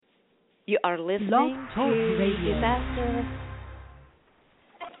You are Blog listening Talk to Radio. Disaster.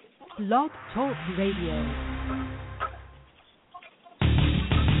 Blog Talk Radio.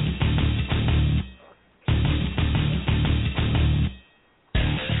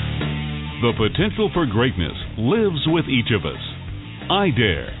 The potential for greatness lives with each of us. I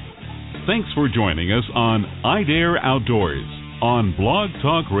Dare. Thanks for joining us on I Dare Outdoors on Blog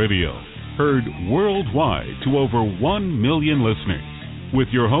Talk Radio, heard worldwide to over 1 million listeners, with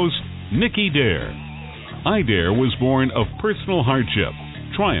your host, Nikki Dare. I Dare was born of personal hardship,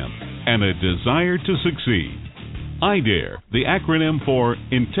 triumph, and a desire to succeed. I Dare, the acronym for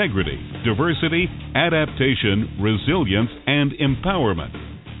Integrity, Diversity, Adaptation, Resilience, and Empowerment,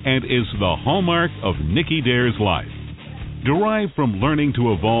 and is the hallmark of Nikki Dare's life. Derived from learning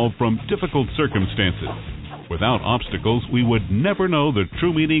to evolve from difficult circumstances. Without obstacles, we would never know the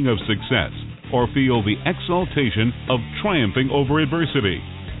true meaning of success or feel the exaltation of triumphing over adversity.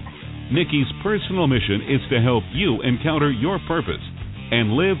 Nikki's personal mission is to help you encounter your purpose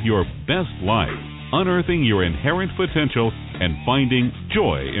and live your best life, unearthing your inherent potential and finding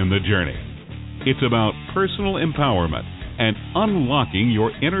joy in the journey. It's about personal empowerment and unlocking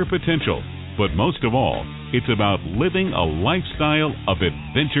your inner potential. But most of all, it's about living a lifestyle of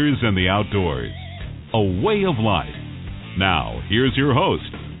adventures in the outdoors. A way of life. Now, here's your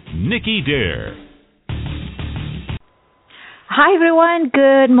host, Nikki Dare. Hi, everyone.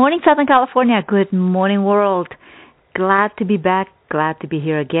 Good morning, Southern California. Good morning, world. Glad to be back. Glad to be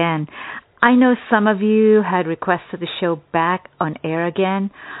here again. I know some of you had requested the show back on air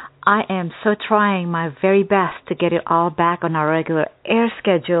again. I am so trying my very best to get it all back on our regular air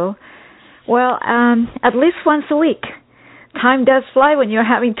schedule. Well, at least once a week. Time does fly when you're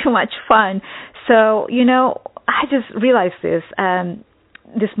having too much fun. So, I just realized this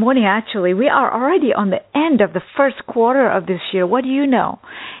morning, actually. We are already on the end of the first quarter of this year. What do you know?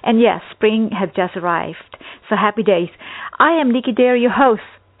 And yes, spring has just arrived. So happy days. I am Nikki Dare, your host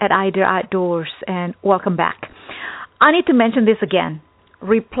at I Dare Outdoors, and welcome back. I need to mention this again.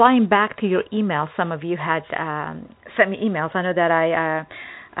 Replying back to your email, some of you had sent me emails. I know that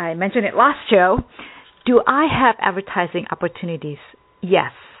I mentioned it last show. Do I have advertising opportunities?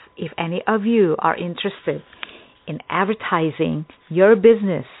 Yes. If any of you are interested in advertising your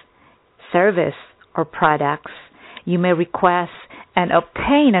business, service, or products, you may request and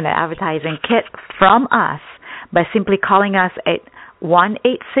obtain an advertising kit from us by simply calling us at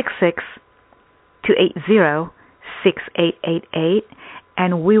 1-866-280-6888,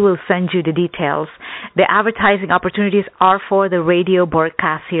 and we will send you the details. The advertising opportunities are for the radio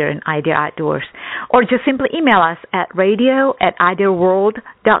broadcast here in I Dare Outdoors. Or just simply email us at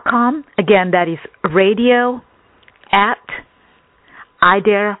radio@idareworld.com. Again, that is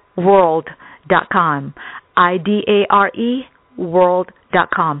radio@idareworld.com. IDARE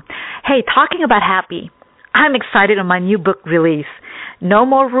world.com. Hey, talking about happy, I'm excited on my new book release. No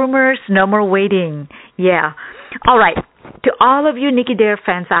more rumors, no more waiting. Yeah. All right. To all of you Nikki Dare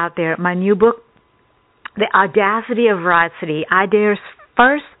fans out there, my new book, The Audacity of Veracity, I Dare's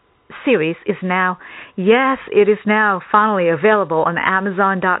first series is now, yes, it is now finally available on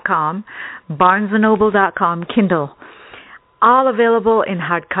Amazon.com, BarnesandNoble.com, Kindle. All available in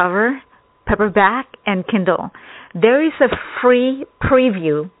hardcover, paperback, and Kindle. There is a free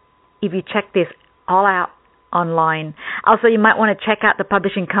preview if you check this all out online. Also, you might want to check out the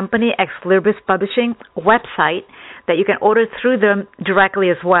publishing company, Ex Libris Publishing website, that you can order through them directly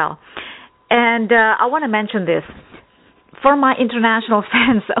as well. And I want to mention this. For my international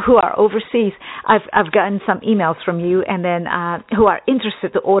fans who are overseas, I've gotten some emails from you and then who are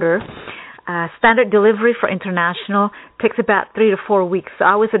interested to order. Standard delivery for international takes about 3 to 4 weeks. So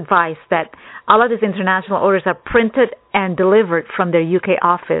I was advised that all of these international orders are printed and delivered from their UK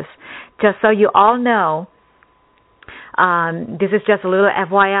office. Just so you all know, this is just a little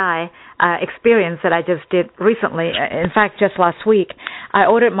FYI experience that I just did recently. In fact, just last week, I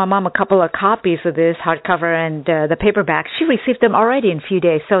ordered my mom a couple of copies of this hardcover and the paperback. She received them already in a few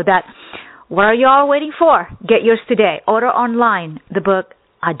days. So what are you all waiting for? Get yours today. Order online the book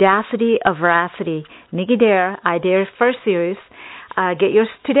Audacity of Veracity, Nikki Dare, I Dare first series. Get yours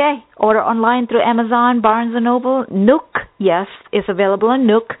today. Order online through Amazon, Barnes & Noble, Nook. Yes, it's available on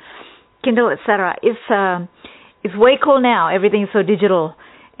Nook, Kindle, etc. It's way cool now. Everything's so digital,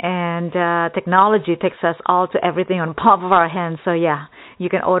 and technology takes us all to everything on the palm of our hands. So yeah, you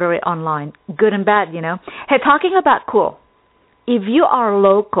can order it online. Good and bad, Hey, talking about cool. If you are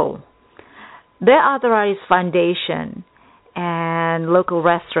local, the Authorized Foundation and local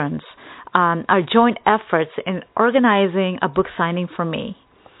restaurants are joint efforts in organizing a book signing for me.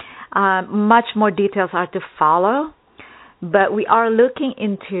 Much more details are to follow. but we are looking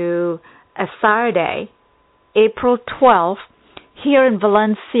into a Saturday, April 12th, here in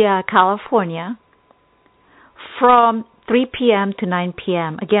Valencia, California, from 3 p.m. to 9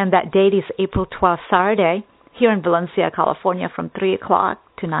 p.m. Again, that date is April 12th, Saturday, here in Valencia, California, from 3 o'clock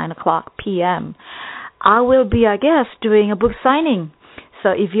to 9 o'clock p.m. I will be, I guess, doing a book signing. So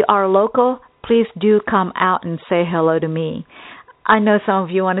if you are local, please do come out and say hello to me. I know some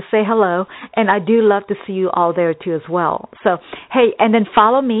of you want to say hello, and I do love to see you all there too as well. So, hey, and then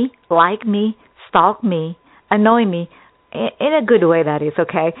follow me, like me, stalk me, annoy me, in a good way, that is,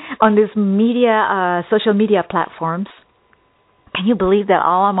 okay, on these social media platforms. Can you believe that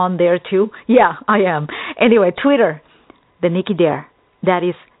I'm on there too? Yeah, I am. Anyway, Twitter, the Nikki Dare. That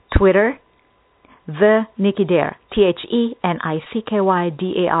is Twitter, the Nikki Dare. TheNickydare.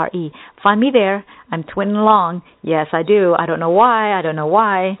 Find me there. I'm twinning along. Yes, I do. I don't know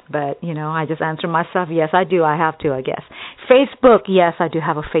why, but, I just answer myself. Yes, I do. I have to, I guess. Facebook. Yes, I do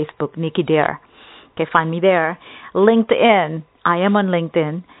have a Facebook, Nikki Dare. Okay, find me there. LinkedIn. I am on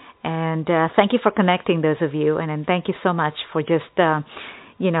LinkedIn. And thank you for connecting, those of you. And then thank you so much for just,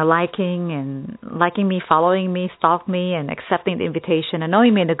 liking me, following me, stalk me, and accepting the invitation,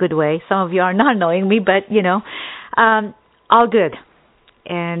 annoying me in a good way. Some of you are not annoying me, but, all good.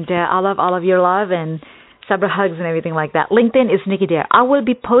 And I love all of your love and several hugs and everything like that. LinkedIn is Nikki Dare. I will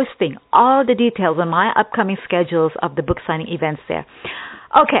be posting all the details on my upcoming schedules of the book signing events there.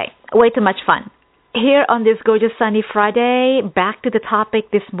 Okay, way too much fun. Here on this gorgeous sunny Friday, back to the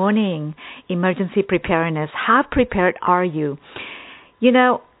topic this morning, emergency preparedness. How prepared are you?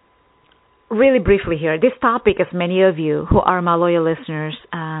 Really briefly here, this topic, as many of you who are my loyal listeners,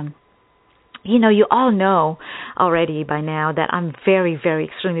 you all know already by now that I'm very, very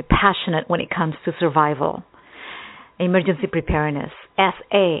extremely passionate when it comes to survival, emergency preparedness,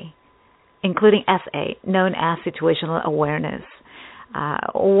 SA, including SA, known as situational awareness.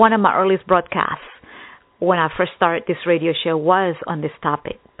 One of my earliest broadcasts when I first started this radio show was on this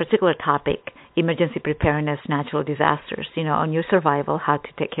particular topic, emergency preparedness, natural disasters, on your survival, how to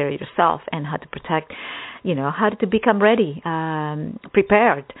take care of yourself and how to protect, how to become ready,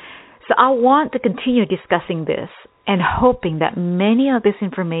 prepared. So I want to continue discussing this and hoping that many of this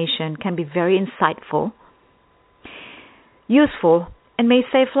information can be very insightful, useful, and may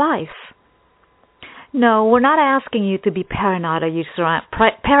save lives. No, we're not asking you to be paranoid of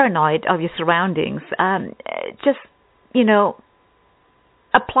your surroundings. Just,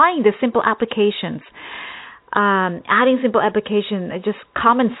 applying the simple applications, adding simple application, just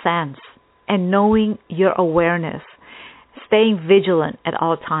common sense, and knowing your awareness, staying vigilant at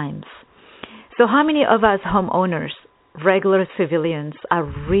all times. So how many of us homeowners, regular civilians, are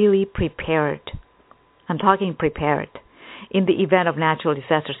really prepared? I'm talking prepared in the event of natural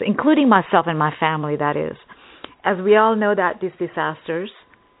disasters, including myself and my family, that is. As we all know that these disasters,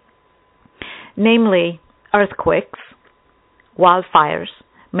 namely earthquakes, wildfires,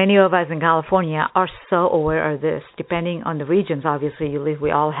 many of us in California are so aware of this. Depending on the regions, obviously, you live,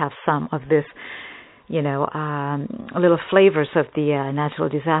 we all have some of this, little flavors of the natural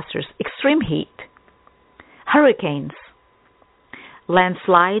disasters. Extreme heat, hurricanes,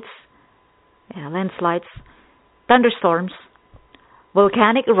 landslides, thunderstorms,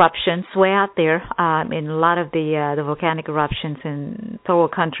 volcanic eruptions way out there. In a lot of the volcanic eruptions in third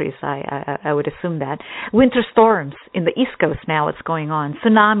world countries, I would assume that. Winter storms in the East Coast now, what's going on.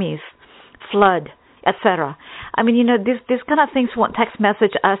 Tsunamis, flood, etc. I mean, this kind of things won't text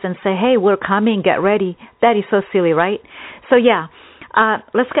message us and say, hey, we're coming, get ready. That is so silly, right? So, yeah.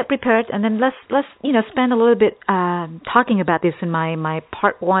 Let's get prepared, and then let's spend a little bit talking about this in my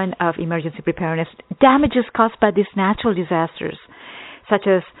part one of emergency preparedness. Damages caused by these natural disasters, such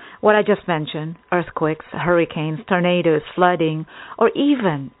as what I just mentioned, earthquakes, hurricanes, tornadoes, flooding, or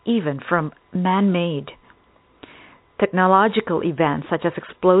even from man-made technological events such as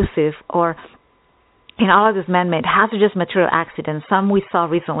explosive or all of these man-made hazardous material accidents. Some we saw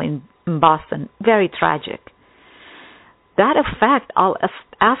recently in Boston, very tragic. That affect all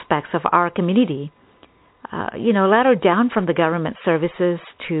aspects of our community, ladder down from the government services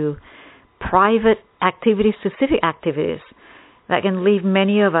to private activities, to civic activities that can leave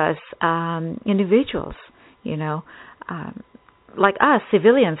many of us individuals, like us,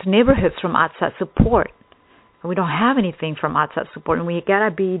 civilians, neighborhoods from outside support. We don't have anything from outside support, and we got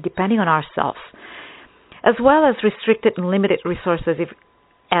to be depending on ourselves, as well as restricted and limited resources, if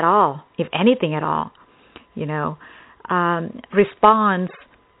at all, if anything at all,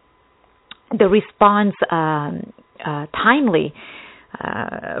 timely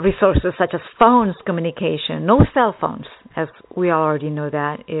resources such as phones, communication, no cell phones, as we already know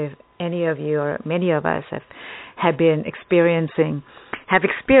that, any of you or many of us have experienced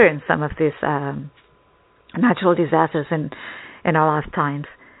some of these natural disasters in our lifetimes.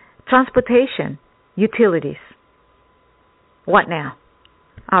 Transportation, utilities. What now?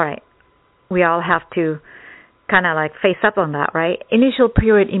 All right. We all have to kind of like face up on that, right? Initial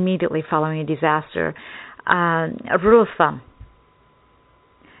period immediately following a disaster. A rule of thumb.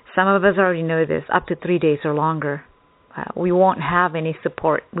 Some of us already know this, up to 3 days or longer. We won't have any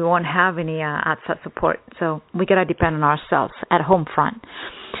support. We won't have any outside support. So we got to depend on ourselves at home front.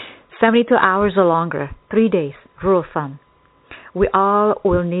 72 hours or longer, 3 days, rule of thumb. We all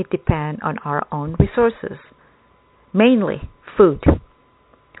will need to depend on our own resources. Mainly food,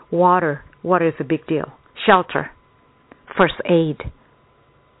 water. Water is a big deal. Shelter, first aid.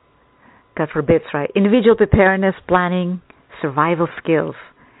 God forbids, right? Individual preparedness, planning, survival skills,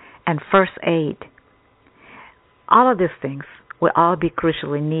 and first aid. All of these things will all be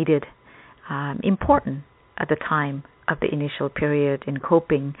crucially needed, important at the time of the initial period in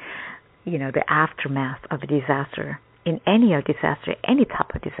coping, the aftermath of a disaster, in any disaster, any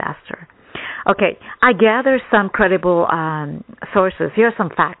type of disaster. Okay, I gathered some credible sources. Here are some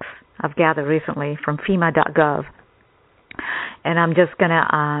facts I've gathered recently from FEMA.gov, and I'm just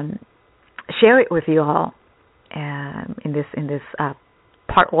gonna share it with you all in this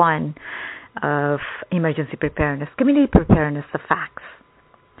part one of emergency preparedness, community preparedness, the facts.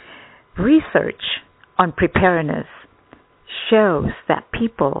 Research on preparedness shows that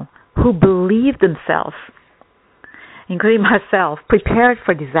people who believe themselves, including myself, prepared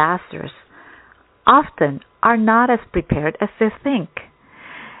for disasters, often are not as prepared as they think.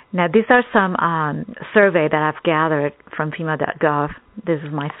 Now, these are some survey that I've gathered from FEMA.gov. This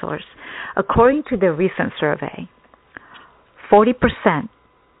is my source. According to the recent survey, 40%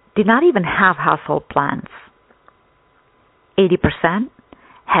 did not even have household plans. 80%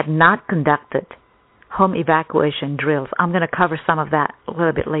 had not conducted home evacuation drills. I'm going to cover some of that a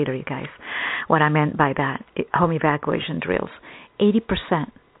little bit later, you guys, what I meant by that, home evacuation drills.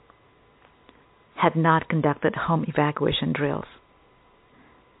 80% had not conducted home evacuation drills.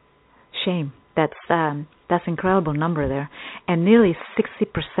 Shame. That's incredible number there. And nearly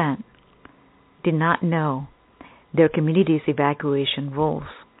 60% did not know their community's evacuation rules.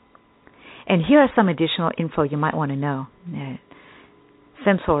 And here are some additional info you might want to know.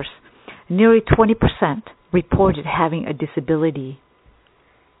 Same source. Nearly 20% reported having a disability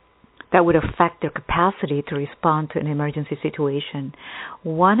that would affect their capacity to respond to an emergency situation.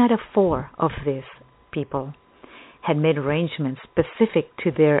 1 out of 4 of these people had made arrangements specific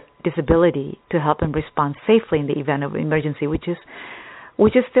to their disability to help them respond safely in the event of emergency, which is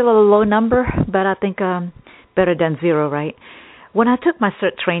still a low number, but I think better than zero, right? When I took my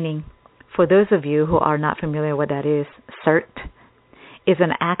CERT training, for those of you who are not familiar with that is, CERT is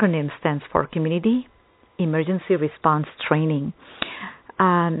an acronym, stands for Community Emergency Response Training.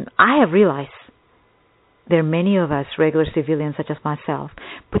 I have realized there are many of us, regular civilians such as myself,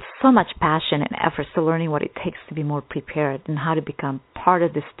 put so much passion and efforts to learning what it takes to be more prepared and how to become part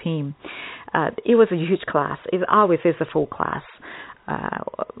of this team. It was a huge class. It always is a full class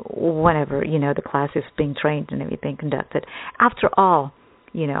whenever, the class is being trained and everything conducted. After all,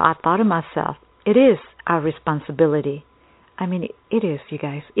 I thought to myself, it is our responsibility. I mean, it is, you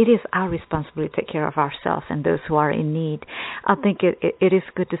guys. It is our responsibility to take care of ourselves and those who are in need. I think it is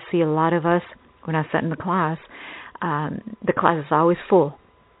good to see a lot of us, when I sat in the class is always full,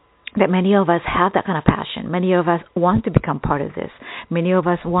 that many of us have that kind of passion. Many of us want to become part of this. Many of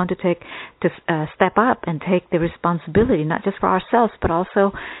us want to step up and take the responsibility, not just for ourselves, but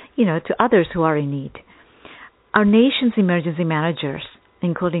also, to others who are in need. Our nation's emergency managers,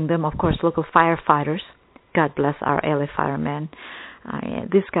 including them, of course, local firefighters, God bless our LA firemen.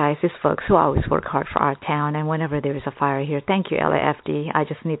 These folks who always work hard for our town, and whenever there is a fire here, thank you, LAFD. I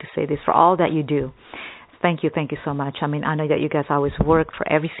just need to say this for all that you do. Thank you so much. I mean, I know that you guys always work for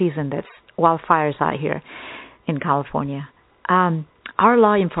every season that's wildfires out here in California. Our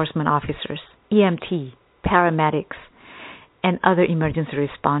law enforcement officers, EMT, paramedics, and other emergency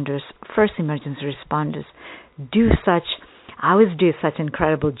responders, first emergency responders, always do such an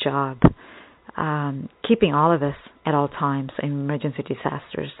incredible job keeping all of us at all times in emergency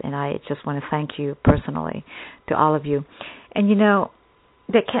disasters. And I just want to thank you personally to all of you. And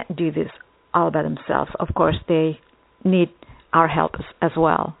they can't do this all by themselves. Of course, they need our help as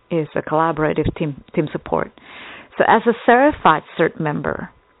well. It's a collaborative team support. So as a certified CERT member,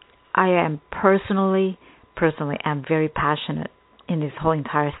 I am personally, I'm very passionate in this whole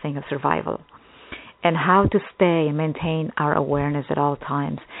entire thing of survival and how to stay and maintain our awareness at all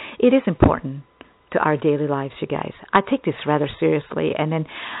times. It is important. to our daily lives, you guys. I take this rather seriously. And then,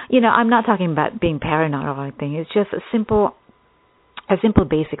 I'm not talking about being paranoid or anything. It's just a simple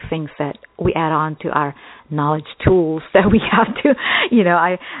basic things that we add on to our knowledge tools that we have to,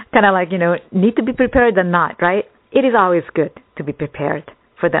 I kind of need to be prepared than not, right? It is always good to be prepared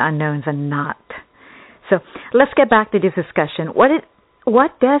for the unknowns and not. So let's get back to this discussion.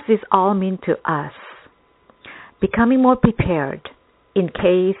 What does this all mean to us? Becoming more prepared in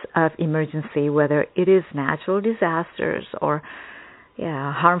case of emergency, whether it is natural disasters or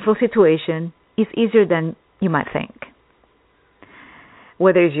harmful situation, is easier than you might think.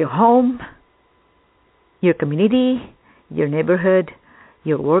 Whether it's your home, your community, your neighborhood,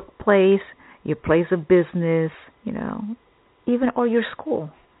 your workplace, your place of business, even or your school.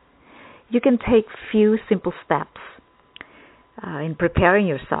 You can take few simple steps in preparing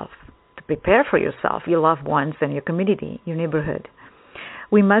yourself, to prepare for yourself, your loved ones, and your community, your neighborhood.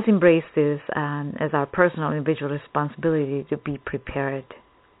 We must embrace this as our personal individual responsibility to be prepared.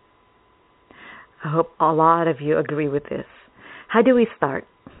 I hope a lot of you agree with this. How do we start?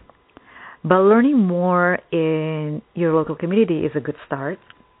 By learning more in your local community is a good start.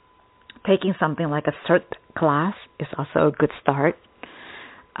 Taking something like a CERT class is also a good start.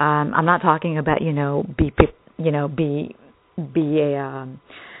 I'm not talking about be a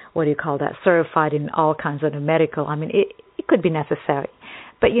certified in all kinds of medical. I mean, it could be necessary,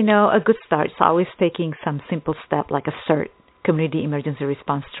 but a good start is always taking some simple step like a CERT, Community Emergency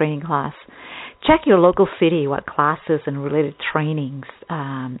Response Training class. Check your local city, what classes and related trainings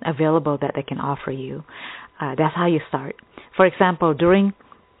available that they can offer you. That's how you start. For example,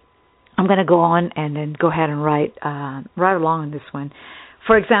 I'm going to go on and then go ahead and write along on this one.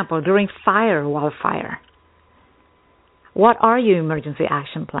 For example, during wildfire, what are your emergency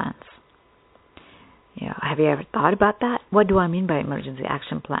action plans? Have you ever thought about that? What do I mean by emergency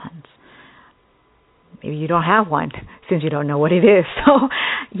action plans? Maybe you don't have one since you don't know what it is. So,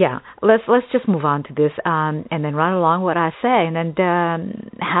 let's just move on to this and then run along what I say, and then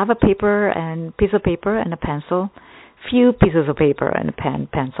have a piece of paper and a pencil, few pieces of paper and a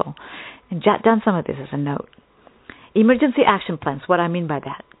pencil, and jot down some of this as a note. Emergency action plans. What I mean by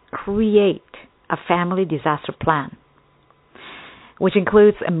that: create a family disaster plan, which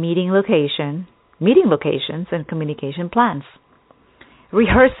includes a meeting locations, and communication plans.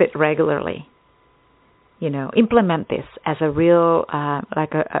 Rehearse it regularly. Implement this as a real,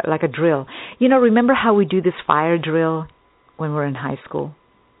 like a drill. Remember how we do this fire drill when we're in high school?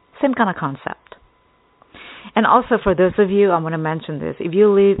 Same kind of concept. And also for those of you, I want to mention this. If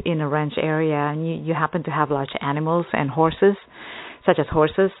you live in a ranch area and you happen to have large animals and horses, such as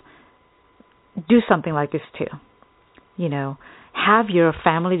horses, do something like this too. Have your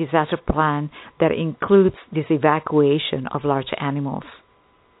family disaster plan that includes this evacuation of large animals,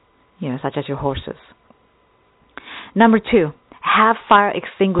 such as your horses. Number 2, have fire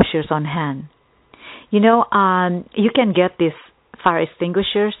extinguishers on hand. You can get these fire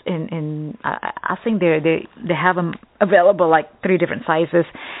extinguishers in I think they have them available like 3 different sizes.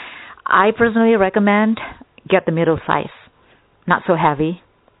 I personally recommend get the middle size, not so heavy,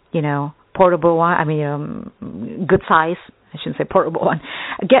 portable one. I mean, good size. I shouldn't say portable one.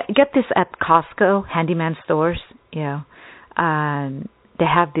 Get this at Costco, handyman stores. They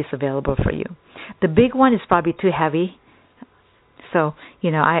have this available for you. The big one is probably too heavy. So,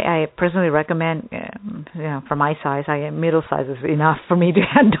 I personally recommend, for my size, middle size is enough for me to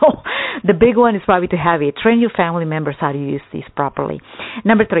handle. The big one is probably too heavy. Train your family members how to use these properly.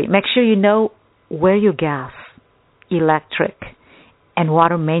 Number 3, make sure you know where your gas, electric, and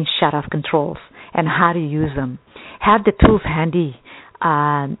water main shut-off controls and how to use them. Have the tools handy.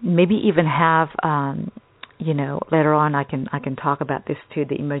 Maybe even have, later on I can talk about this too,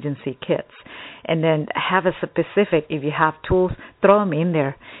 the emergency kits. And then have a specific, if you have tools, throw them in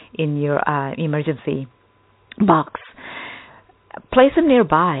there in your emergency box. Place them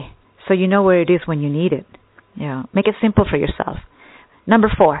nearby so you know where it is when you need it. Make it simple for yourself.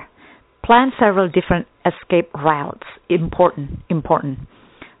 Number 4, plan several different escape routes. Important.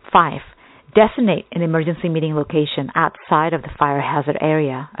 5, designate an emergency meeting location outside of the fire hazard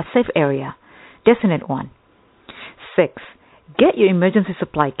area, a safe area. Designate one. 6, get your emergency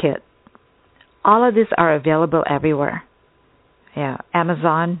supply kit. All of these are available everywhere.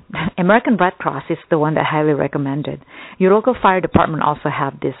 Amazon, American Red Cross is the one that I highly recommended. Your local fire department also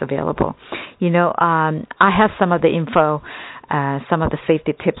have this available. I have some of the info, some of the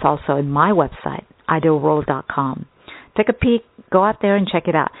safety tips also in my website, idealworld.com. Take a peek, go out there and check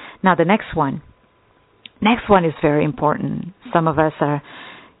it out. Now the next one is very important. Some of us are,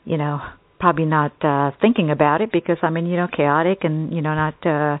 probably not thinking about it because, chaotic and, not...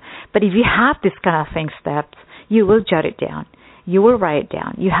 but if you have this kind of steps, you will jot it down. You will write it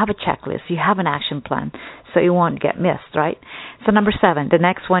down. You have a checklist. You have an action plan, so it won't get missed, right? So number 7, the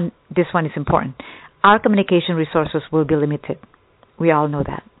next one, this one is important. Our communication resources will be limited. We all know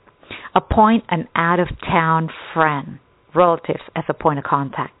that. Appoint an out-of-town friend, relatives as a point of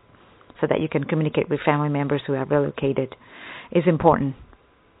contact so that you can communicate with family members who have relocated. Is important.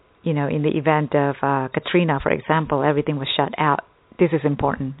 In the event of Katrina, for example, everything was shut out. This is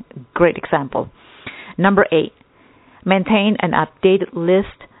important. Great example. Number 8, maintain an updated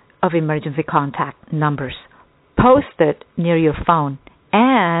list of emergency contact numbers. Post it near your phone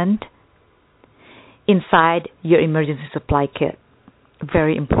and inside your emergency supply kit.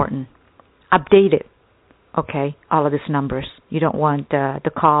 Very important. Update it. Okay, all of these numbers. You don't want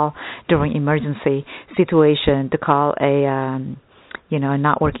to call during emergency situation to call a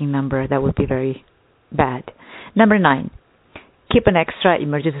not working number. That would be very bad. Number 9, keep an extra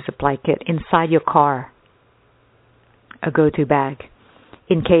emergency supply kit inside your car, a go-to bag,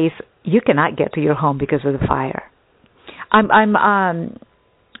 in case you cannot get to your home because of the fire. I'm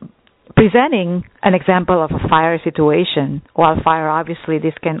presenting an example of a fire situation. Wildfire, obviously,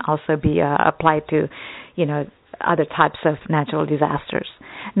 this can also be applied to, other types of natural disasters.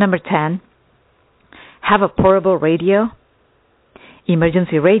 Number 10, have a portable radio,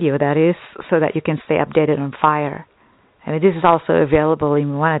 emergency radio, that is, so that you can stay updated on fire. This is also available if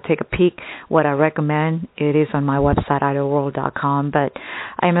you want to take a peek. What I recommend, it is on my website, idaworld.com, but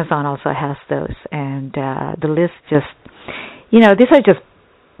Amazon also has those. And the list just, these are just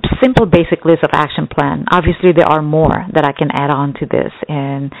simple, basic list of action plan. Obviously, there are more that I can add on to this,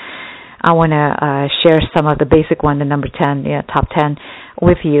 and I want to share some of the basic one, the number 10, top 10,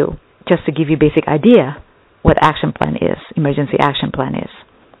 with you, just to give you a basic idea what action plan is, emergency action plan is.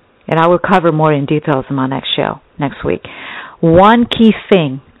 And I will cover more in details in my next show, next week. One key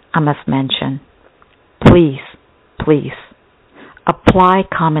thing I must mention, please, apply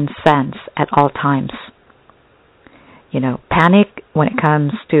common sense at all times. Panic when it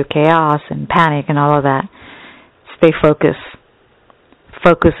comes to chaos and panic and all of that. Stay focused.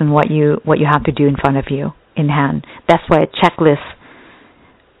 Focus on what you have to do in front of you, in hand. That's why a checklist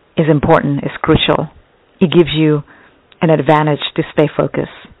is important, is crucial. It gives you an advantage to stay focused.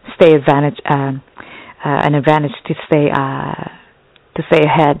 An advantage to stay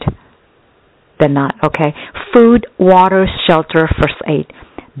ahead than not. Okay. Food, water, shelter, first aid.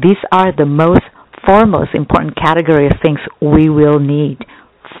 These are the foremost important category of things we will need.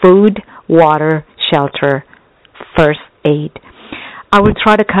 Food, water, shelter, first aid. I will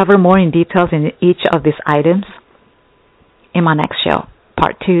try to cover more in details in each of these items in my next show,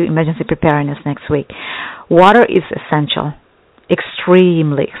 Part 2, Emergency Preparedness, next week. Water is essential,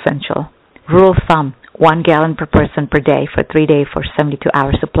 extremely essential. Rule of thumb, 1 gallon per person per day for 3 days for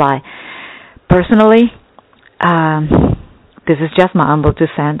 72-hour supply. Personally, this is just my humble 2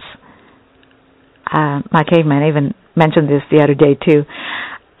 cents. My caveman even mentioned this the other day too.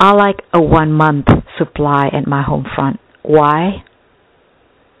 I like a 1-month supply at my home front. Why?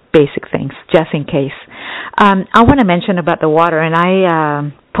 Basic things, just in case. I want to mention about the water, and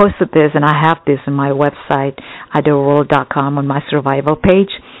I posted this, and I have this on my website, idaworld.com, on my survival page.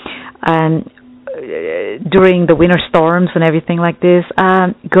 And during the winter storms and everything like this,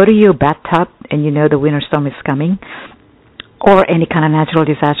 go to your bathtub, and the winter storm is coming, or any kind of natural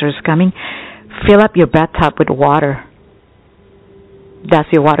disaster is coming. Fill up your bathtub with water. That's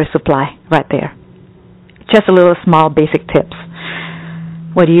your water supply right there. Just a little small basic tips.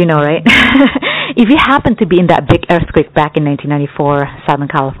 What do you know, right? If you happen to be in that big earthquake back in 1994, Southern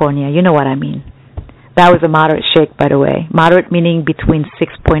California, you know what I mean. That was a moderate shake, by the way. Moderate meaning between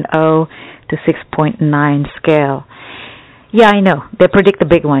 6.0 to 6.9 scale. Yeah, I know. They predict the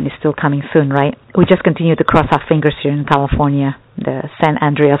big one is still coming soon, right? We just continue to cross our fingers here in California. The San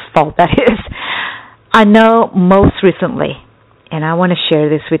Andreas fault, that is. I know most recently, and I want to share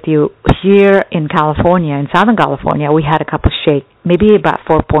this with you, here in California, in Southern California, we had a couple shake, maybe about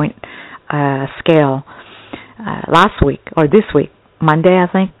 4-point scale last week or this week, Monday, I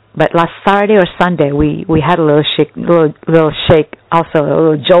think. But last Saturday or Sunday, we had a little shake, little shake, also a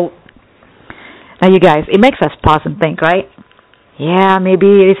little jolt. Now, you guys, it makes us pause and think, right? Yeah, maybe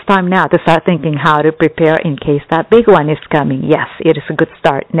it is time now to start thinking how to prepare in case that big one is coming. Yes, it is a good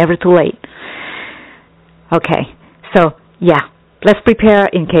start. Never too late. Okay, so, yeah, let's prepare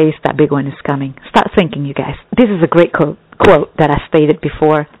in case that big one is coming. Start thinking, you guys. This is a great quote that I stated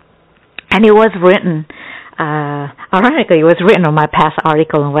before, and it was written, ironically, it was written on my past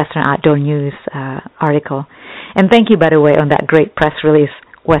article in Western Outdoor News article. And thank you, by the way, on that great press release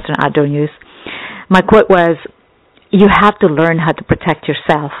Western Outdoor News. My quote was, "You have to learn how to protect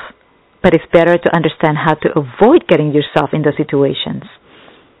yourself, but it's better to understand how to avoid getting yourself in those situations."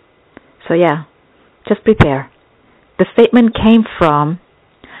 So yeah, just prepare. The statement came from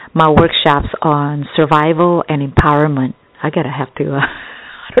my workshops on survival and empowerment. I don't know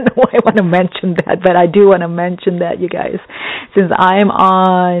why I want to mention that, but I do want to mention that, you guys, since I'm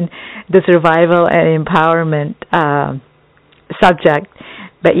on the survival and empowerment subject.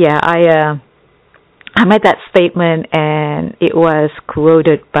 But yeah, I made that statement, and it was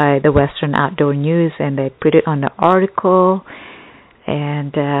quoted by the Western Outdoor News, and they put it on the article,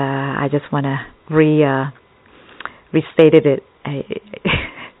 and I just want to restated it.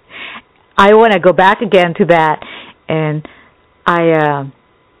 I want to go back again to that, and I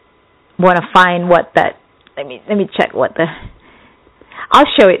want to find what that. Let me check what the. I'll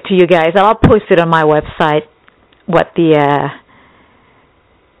show it to you guys. I'll post it on my website. What this.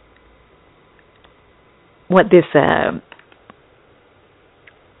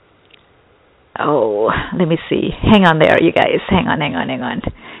 Let me see. Hang on there, you guys. Hang on.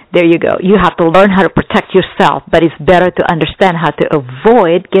 There you go. You have to learn how to protect yourself, but it's better to understand how to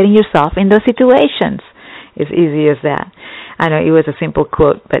avoid getting yourself in those situations. It's easy as that. I know it was a simple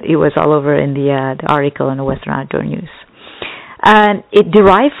quote, but it was all over in the article in the Western Outdoor News. And it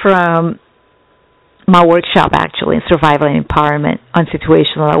derived from my workshop, actually, in survival and empowerment on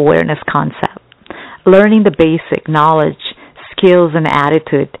situational awareness concept. Learning the basic knowledge, skills, and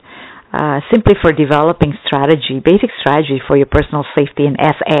attitude simply for developing basic strategy for your personal safety in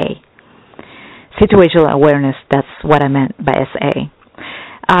SA. Situational awareness, that's what I meant by SA.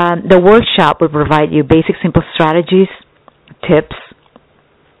 The workshop will provide you basic, simple strategies, tips,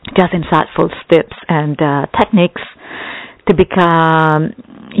 just insightful tips and techniques to become,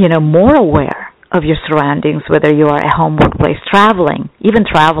 more aware of your surroundings, whether you are at home, workplace, traveling, even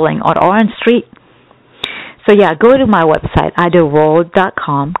traveling or on street. So yeah, go to my website,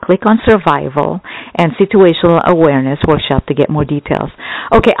 ideaworld.com, click on Survival and Situational Awareness Workshop to get more details.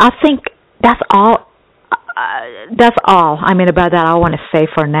 Okay, I think that's all. About that I want to say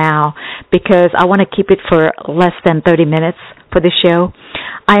for now, because I want to keep it for less than 30 minutes for the show.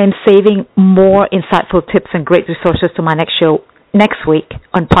 I am saving more insightful tips and great resources to my next show next week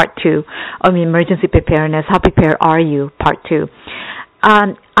on part 2 on emergency preparedness. How prepared are you? Part 2.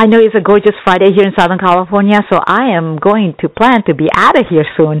 I know it's a gorgeous Friday here in Southern California, so I am going to plan to be out of here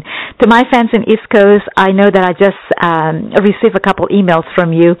soon. To my fans in East Coast, I know that I just received a couple emails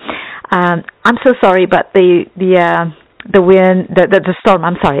from you. I'm so sorry about the wind, the storm.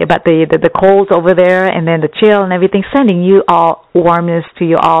 I'm sorry about the cold over there, and then the chill and everything. Sending you all warmness to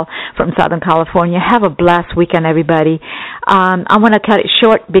you all from Southern California. Have a blessed weekend, everybody. I'm going to cut it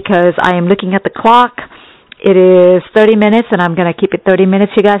short because I am looking at the clock. It is 30 minutes, and I'm going to keep it 30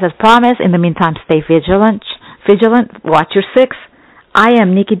 minutes, you guys, as promised. In the meantime, stay vigilant. Watch your 6. I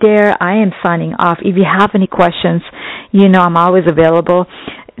am Nikki Dare. I am signing off. If you have any questions, I'm always available.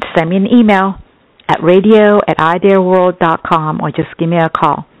 Send me an email at radio@ideaworld.com or just give me a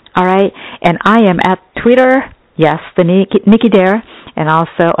call. All right? And I am at Twitter, yes, the Nikki Dare, and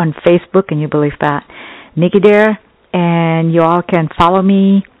also on Facebook. Can you believe that? Nikki Dare, and you all can follow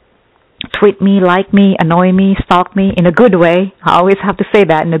me, tweet me, like me, annoy me, stalk me in a good way. I always have to say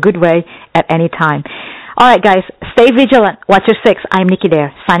that, in a good way, at any time. All right, guys, stay vigilant. Watch your 6. I'm Nikki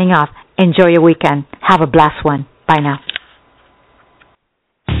Dare, signing off. Enjoy your weekend. Have a blessed one. Bye now.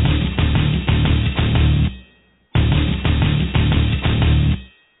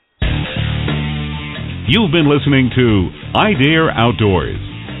 You've been listening to I Dare Outdoors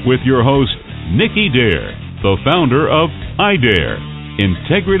with your host, Nikki Dare, the founder of I Dare.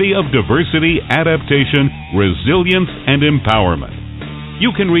 Integrity of diversity, adaptation, resilience, and empowerment.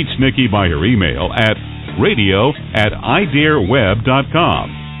 You can reach Nikki by her email at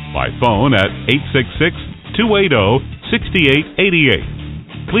radio@idareweb.com, by phone at 866-280-6888.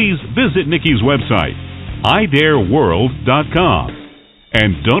 Please visit Nikki's website, idareworld.com.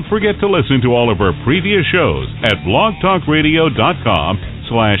 And don't forget to listen to all of her previous shows at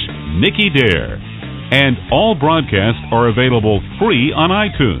blogtalkradio.com/Nikki Dare. And all broadcasts are available free on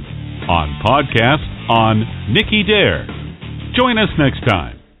iTunes, on podcasts on Nikki Dare. Join us next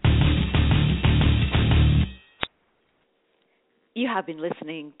time. You have been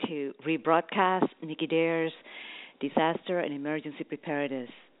listening to rebroadcast Nikki Dare's Disaster and Emergency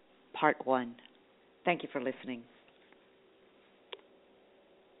Preparedness, Part 1. Thank you for listening.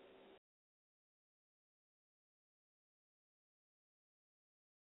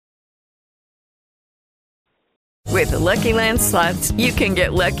 With the Lucky Land Slots, you can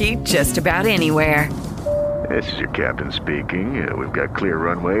get lucky just about anywhere. This is your captain speaking. We've got clear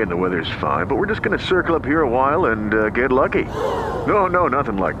runway and the weather's fine, but we're just going to circle up here a while and get lucky. No,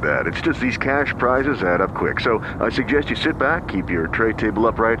 nothing like that. It's just these cash prizes add up quick. So I suggest you sit back, keep your tray table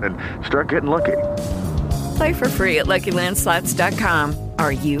upright, and start getting lucky. Play for free at LuckyLandSlots.com.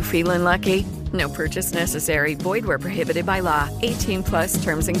 Are you feeling lucky? No purchase necessary. Void where prohibited by law. 18+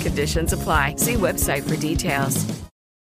 terms and conditions apply. See website for details.